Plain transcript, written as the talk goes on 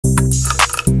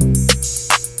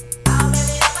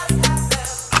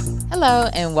Hello,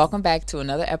 and welcome back to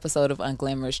another episode of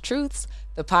Unglamorous Truths,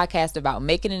 the podcast about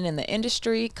making it in the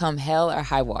industry come hell or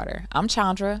high water. I'm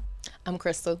Chandra. I'm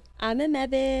Crystal. I'm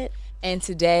Mebit. And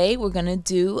today we're going to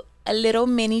do a little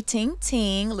mini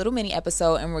little mini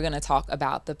episode, and we're going to talk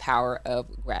about the power of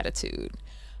gratitude.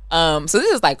 So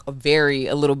this is like a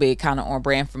little bit kind of on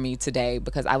brand for me today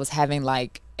because I was having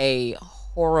like a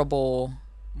horrible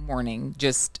morning,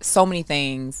 just so many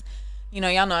things. You know,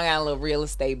 y'all know I got a little real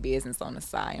estate business on the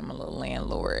side. I'm a little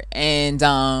landlord. And,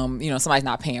 somebody's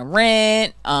not paying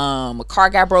rent. A car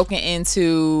got broken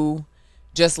into.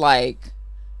 Just like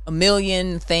a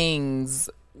million things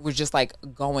were just like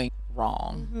going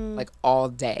wrong, like all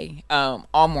day,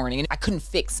 all morning. And I couldn't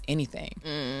fix anything.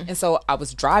 And so I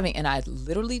was driving and I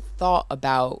literally thought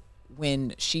about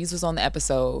when She's was on the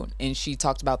episode and she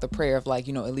talked about the prayer of like,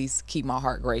 at least keep my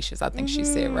heart gracious. I think she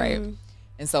said, right?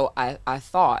 And so I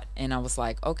thought, and I was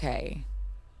like, okay,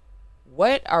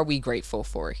 what are we grateful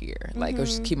for here? Like,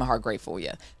 just keep my heart grateful,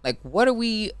 yeah. Like, what?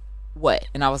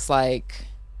 And I was like,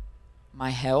 my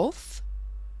health,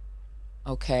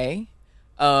 okay.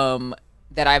 That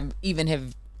I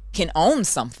even can own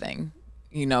something,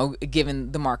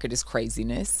 given the market is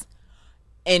craziness.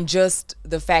 And just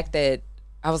the fact that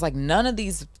I was like, none of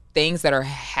these things that are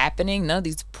happening, none of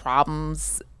these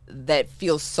problems that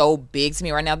feel so big to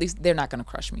me right now, they're not going to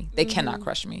crush me. They cannot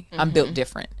crush me. I'm built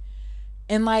different.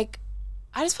 And like,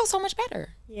 I just felt so much better.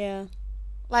 Yeah.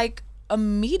 Like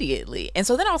immediately. And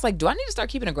so then I was like, do I need to start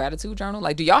keeping a gratitude journal?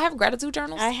 Like, do y'all have gratitude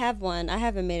journals? I have one. I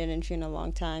haven't made an entry in a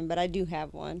long time, but I do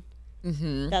have one.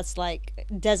 That's like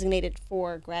designated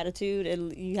for gratitude.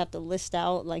 And you have to list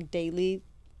out like daily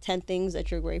 10 things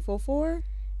that you're grateful for.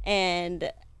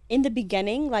 And in the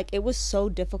beginning, like it was so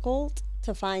difficult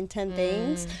to find 10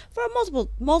 things for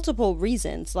multiple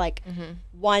reasons, like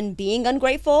one, being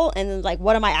ungrateful, and then like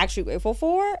what am I actually grateful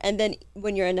for, and then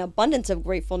when you're in abundance of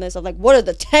gratefulness of like what are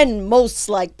the 10 most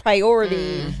like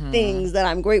priority things that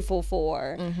I'm grateful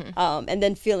for, and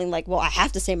then feeling like, well, I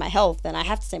have to say my health and I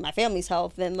have to say my family's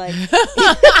health, and like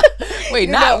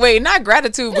not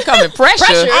gratitude becoming pressure.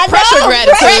 Pressure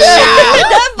gratitude.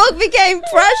 That book became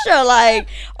pressure. Like,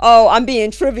 oh, I'm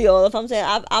being trivial if I'm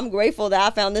saying I'm grateful that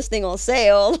I found this thing on sale.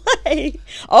 Like,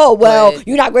 oh well,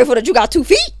 you're not grateful that you got 2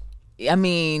 feet. I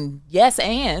mean, yes,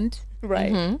 and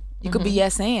right. You could be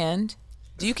yes and.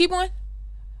 Do you keep one?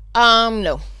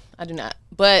 No, I do not.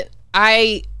 But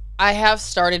I have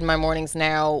started my mornings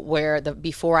now where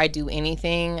before I do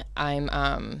anything,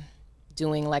 I'm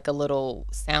doing like a little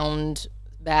sound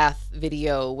bath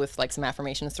video with like some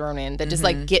affirmations thrown in that just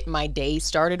like get my day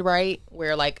started right.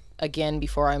 Where like, again,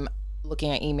 before I'm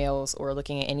looking at emails or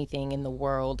looking at anything in the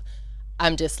world,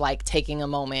 I'm just like taking a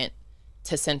moment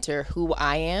to center who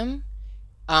I am,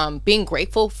 being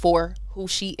grateful for who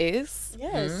she is,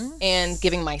 Yes. and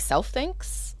giving myself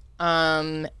thanks,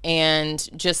 and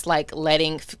just like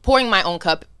pouring my own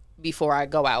cup before I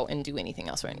go out and do anything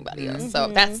else for anybody else. So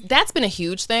that's been a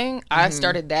huge thing. I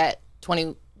started that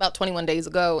about 21 days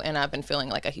ago, and I've been feeling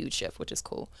like a huge shift, which is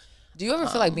cool. Do you ever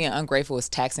feel like being ungrateful is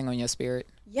taxing on your spirit?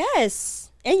 Yes,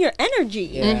 and your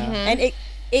energy, and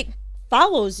it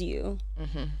follows you.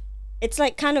 It's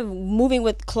like kind of moving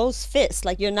with closed fists.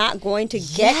 Like you're not going to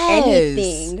get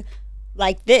anything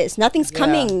like this. Nothing's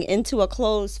coming into a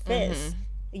closed fist.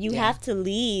 You have to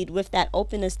lead with that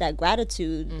openness, that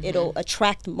gratitude. It'll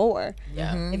attract more.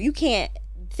 If you can't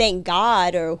thank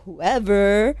God or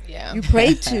whoever you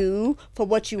pray to for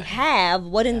what you have,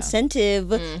 what incentive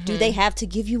do they have to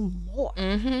give you more?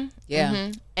 And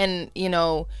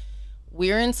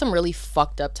we're in some really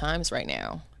fucked up times right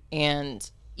now,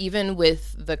 and even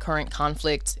with the current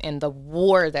conflict and the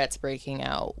war that's breaking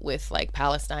out with like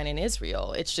Palestine and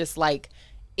Israel, it's just like,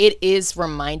 it is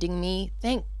reminding me,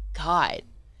 thank God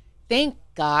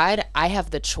I have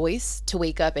the choice to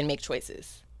wake up and make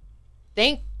choices.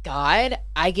 Thank God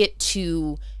I get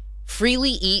to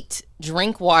freely eat,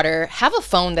 drink water, have a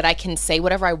phone that I can say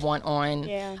whatever I want on.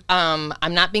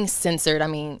 I'm not being censored. I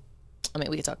mean,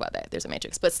 we could talk about that. There's a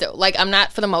matrix, but still, like,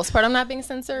 for the most part, I'm not being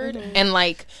censored. And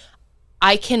like,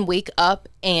 I can wake up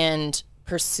and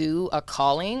pursue a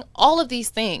calling, all of these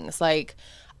things. Like,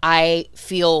 I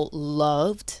feel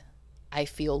loved. I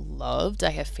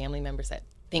have family members that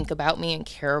think about me and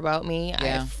care about me. I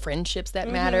have friendships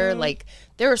that matter. Like,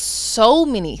 there are so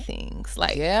many things.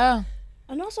 Like, and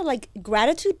also like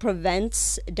gratitude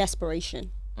prevents desperation.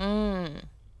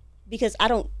 Because I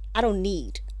don't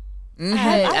need. I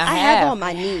have all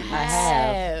my needs.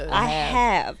 I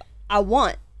have. I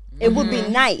want. It would be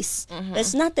nice.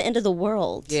 That's not the end of the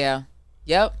world. Yeah.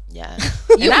 Yep. Yeah.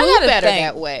 You move better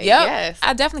that way. Yep. Yes.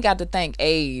 I definitely got to thank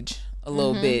age a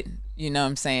little bit. You know what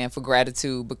I'm saying? For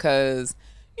gratitude, because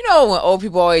you know when old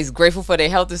people always grateful for their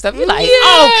health and stuff, you're like,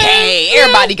 okay,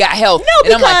 everybody got health.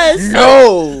 No, and because I'm like,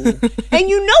 no. and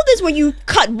you know this when you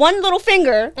cut one little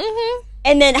finger.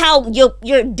 And then how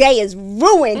your day is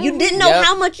ruined. You didn't know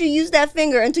how much you used that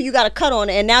finger until you got a cut on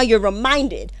it, and now you're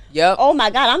reminded. Yep. Oh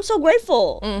my God, I'm so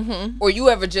grateful. Or you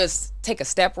ever just take a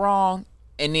step wrong,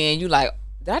 and then you like,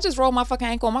 did I just roll my fucking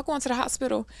ankle? Am I going to the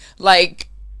hospital? Like,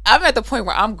 I'm at the point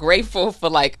where I'm grateful for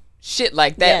like shit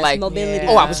like that. Yes, like, mobility.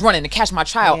 oh, I was running to catch my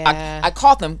child. Yeah. I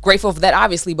caught them. Grateful for that,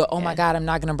 obviously. But oh my God, I'm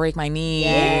not gonna break my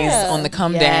knees on the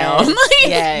come down.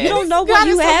 Yes. You don't know God what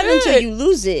you is so have good. until you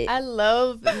lose it. I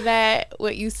love that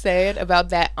what you said about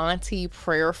that auntie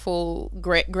prayerful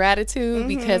gratitude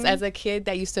because as a kid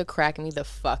that used to crack me the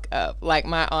fuck up. Like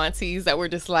my aunties that were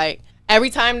just like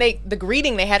every time the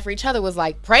greeting they had for each other was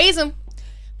like praise him,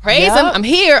 I'm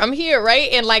here, right?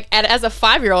 And like as a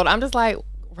 5-year-old, I'm just like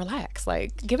relax,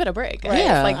 like give it a break. Right.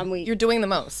 Yeah. Like you're doing the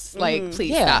most. Like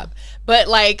please stop. But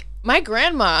like my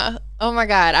grandma, oh my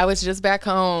God, I was just back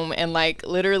home and like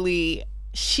literally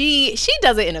she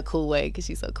does it in a cool way because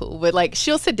she's so cool. But like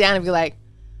she'll sit down and be like,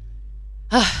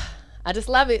 I just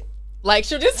love it. Like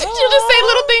she'll just say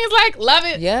little things like love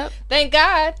it. Yep. Thank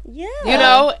God. Yeah. You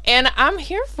know, and I'm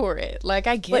here for it. Like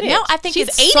I get But it. now I think she's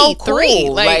it's 83. so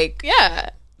cool. Like yeah.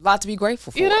 A lot to be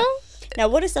grateful for. You know? Now,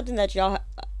 what is something that y'all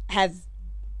have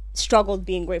struggled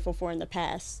being grateful for in the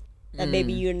past? That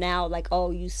maybe you're now like, oh,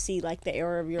 you see like the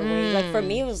error of your ways. Like for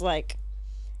me, it was like,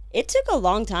 it took a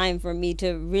long time for me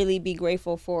to really be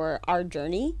grateful for our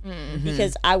journey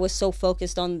because I was so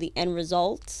focused on the end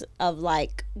results of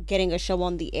like getting a show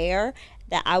on the air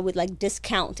that I would like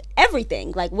discount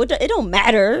everything. Like, it don't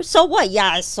matter. So what? Yeah,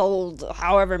 I sold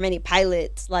however many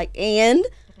pilots. Like, and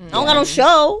I don't got no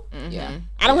show. Yeah.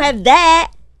 I don't have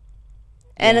that.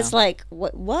 And Yeah. it's like,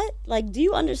 what? Like, do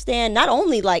you understand not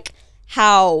only like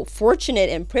how fortunate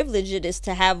and privileged it is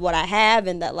to have what I have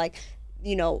and that like,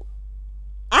 you know,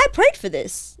 I prayed for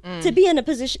this to be in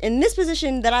this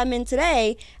position that I'm in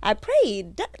today. I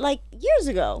prayed like years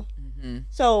ago.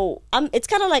 So it's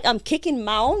kind of like I'm kicking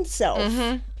my own self.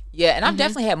 Yeah, and I've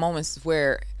definitely had moments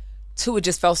where too it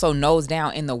just felt so nose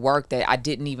down in the work that I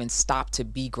didn't even stop to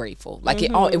be grateful. Like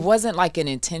it wasn't like an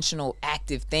intentional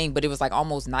active thing, but it was like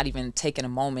almost not even taking a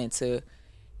moment to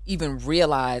even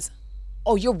realize,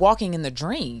 oh, you're walking in the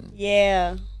dream.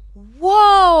 Yeah.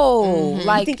 Whoa.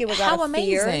 Like, You think it was out how of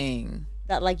fear? amazing.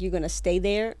 That like you're gonna stay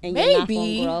there and you're not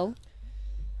Maybe. gonna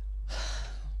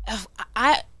grow.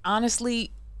 I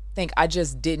honestly think I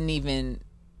just didn't even,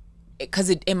 because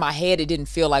in my head it didn't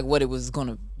feel like what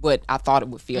I thought it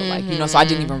would feel like, you know, so I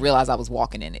didn't even realize I was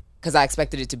walking in it because I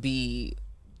expected it to be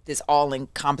this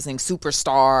all-encompassing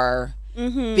superstar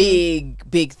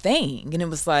big thing, and it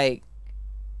was like,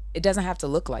 it doesn't have to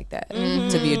look like that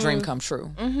to be a dream come true,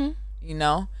 you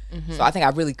know. So I think I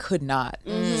really could not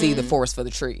see the forest for the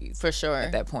trees For sure.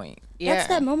 at that point. That's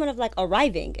that moment of like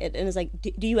arriving, and it's like,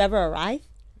 do you ever arrive?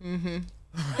 Right.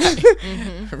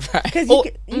 Because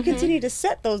you continue to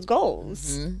set those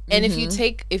goals. And if you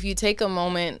take a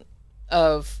moment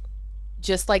of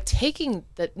just like taking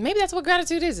maybe that's what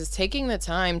gratitude is taking the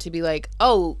time to be like,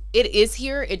 oh, it is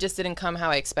here, it just didn't come how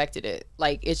I expected it.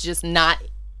 Like it's just not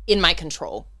in my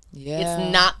control. Yeah.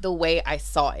 It's not the way I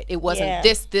saw it. It wasn't Yeah.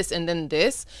 this, and then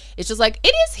this. It's just like,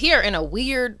 it is here in a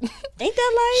weird, Ain't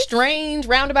that like? strange,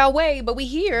 roundabout way, but we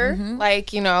here.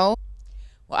 Like, you know.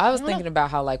 Well, I was thinking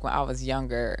about how like when I was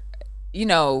younger, you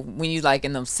know, when you like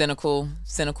in them cynical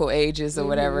ages or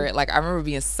whatever, like I remember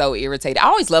being so irritated. I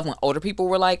always loved when older people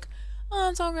were like, oh,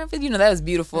 I'm so grateful. You know, that was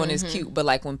beautiful and it's cute. But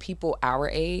like when people our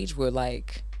age were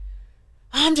like,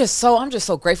 I'm just so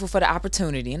grateful for the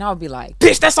opportunity. And I would be like,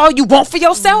 bitch, that's all you want for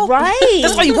yourself? Right.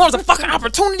 That's all you want is a fucking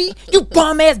opportunity? You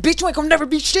bum ass bitch, you ain't gonna never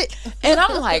be shit. And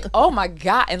I'm like, oh my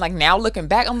God. And like now looking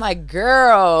back, I'm like,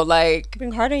 girl, like,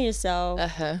 Being hard on yourself.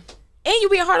 and you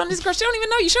being hard on this girl. She don't even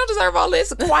know you. She don't deserve all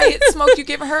this quiet smoke you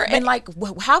giving her. And like,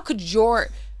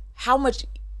 how much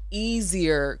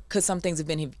easier could some things have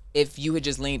been if you had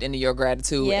just leaned into your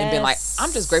gratitude and been like,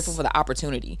 I'm just grateful for the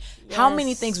opportunity. How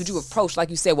many things would you approach, like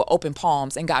you said, with open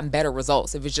palms and gotten better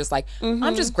results if it's just like,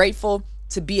 I'm just grateful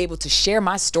to be able to share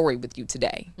my story with you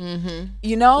today.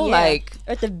 You know, like,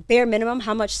 or at the bare minimum,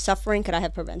 how much suffering could I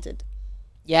have prevented?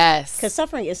 Yes. Because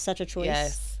suffering is such a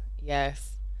choice.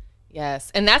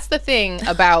 Yes. And that's the thing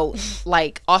about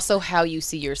like also how you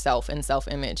see yourself and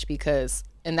self-image, because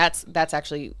and that's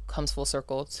actually comes full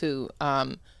circle to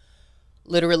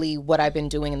literally what I've been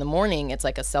doing in the morning. It's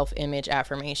like a self-image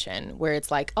affirmation where it's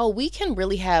like, oh, we can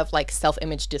really have like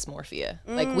self-image dysmorphia.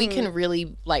 Like we can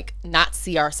really like not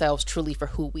see ourselves truly for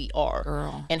who we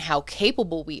are and how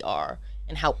capable we are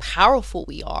and how powerful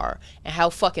we are and how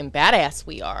fucking badass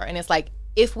we are. And it's like,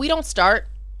 if we don't start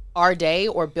our day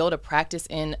or build a practice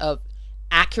of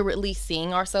accurately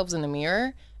seeing ourselves in the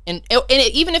mirror, and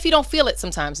even if you don't feel it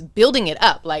sometimes, building it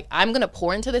up, like, I'm gonna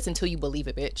pour into this until you believe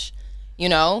it, bitch, you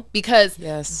know, because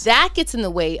that gets in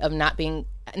the way of not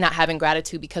having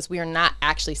gratitude, because we are not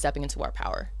actually stepping into our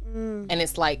power. And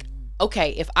it's like, okay,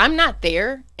 if I'm not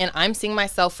there and I'm seeing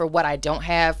myself for what I don't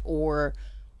have, or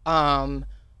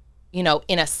you know,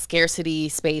 in a scarcity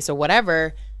space or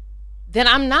whatever, then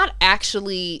I'm not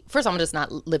actually, first, I'm just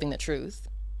not living the truth.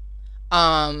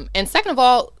 And second of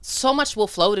all, so much will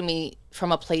flow to me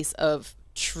from a place of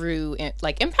true,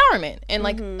 like, empowerment and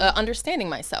like understanding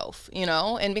myself, you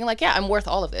know, and being like, yeah, I'm worth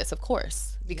all of this, of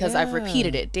course, because I've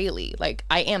repeated it daily. Like,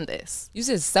 I am this. You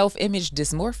said self-image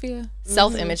dysmorphia?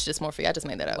 Self-image dysmorphia. I just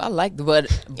made that up. Well, I like the, but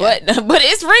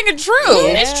it's ringing true.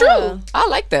 Yeah. It's true. I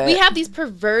like that. We have these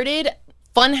perverted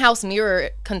funhouse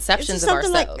mirror conceptions of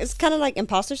ourselves. Like, it's kind of like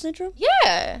imposter syndrome.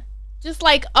 Yeah. Just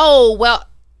like, oh, well,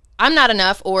 I'm not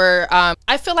enough. Or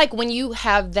I feel like when you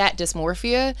have that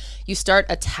dysmorphia, you start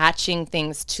attaching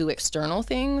things to external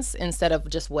things instead of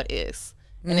just what is.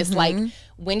 And it's like,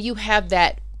 when you have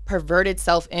that perverted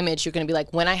self-image, you're going to be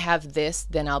like, when I have this,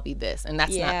 then I'll be this. And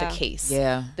that's not the case.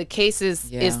 Yeah. The case is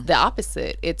the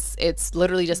opposite. It's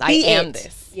literally just, I am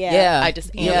this. Yeah. I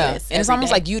just am this. And it's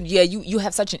almost like you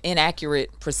have such an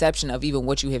inaccurate perception of even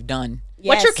what you have done.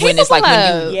 What you're capable when it's like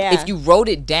of. If you wrote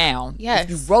it down, if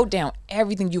you wrote down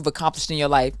everything you've accomplished in your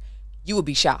life, you would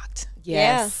be shocked.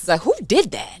 Yes. It's like, who did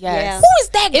that? Yes. Who is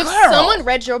that girl? If someone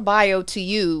read your bio to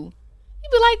you,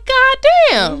 you'd be like, God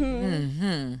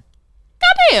damn.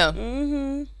 God damn.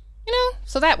 You know?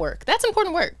 So that work. That's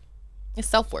important work. It's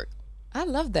self-work. I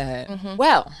love that.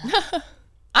 Well,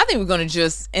 I think we're going to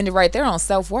just end it right there on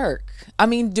self-work. I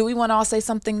mean, do we want to all say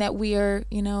something that we are,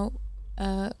 you know,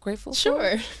 grateful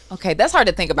for? Okay, that's hard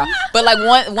to think about. But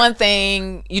like one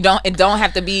thing, it don't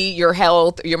have to be your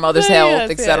health, your mother's health,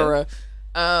 etc.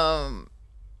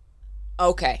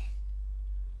 Okay.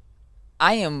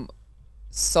 I am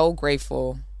so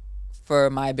grateful for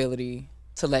my ability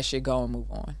to let shit go and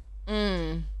move on.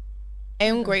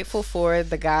 I'm grateful for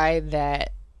the guy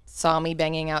that saw me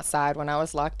banging outside when I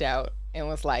was locked out and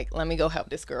was like, let me go help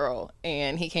this girl.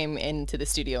 And he came into the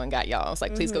studio and got y'all. I was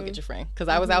like, please go get your friend. Because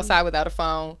I was outside without a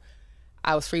phone.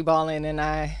 I was free balling and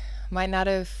I might not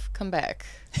have come back.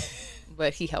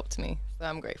 But he helped me. So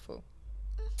I'm grateful.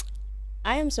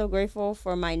 I am so grateful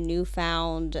for my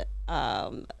newfound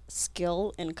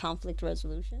skill in conflict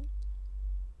resolution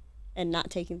and not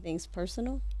taking things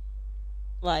personal.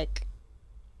 Like,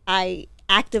 I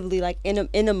actively, like,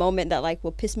 in a moment that, like,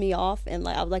 will piss me off, and,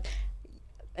 like, I was like,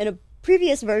 in a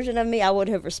previous version of me, I would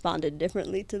have responded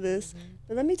differently to this.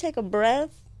 But let me take a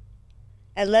breath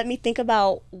and let me think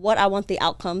about what I want the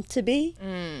outcome to be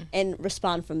and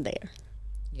respond from there.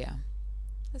 Yeah,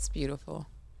 that's beautiful.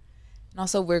 And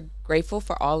also, we're grateful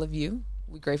for all of you.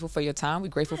 We're grateful for your time. We're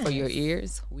grateful for your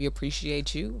ears. We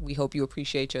appreciate you. We hope you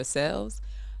appreciate yourselves.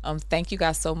 Thank you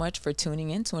guys so much for tuning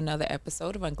in to another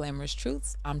episode of Unglamorous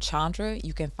Truths. I'm Chandra.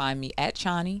 You can find me at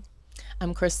Chani.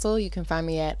 I'm Crystal. You can find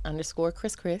me at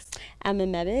 _Chris. I'm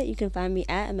Emebit. You can find me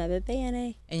at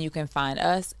EmebitBNA. And you can find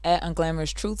us at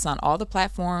Unglamorous Truths on all the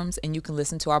platforms, and you can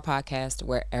listen to our podcast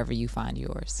wherever you find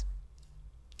yours.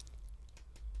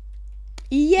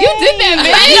 Yay! You did that,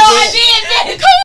 man. I know I did.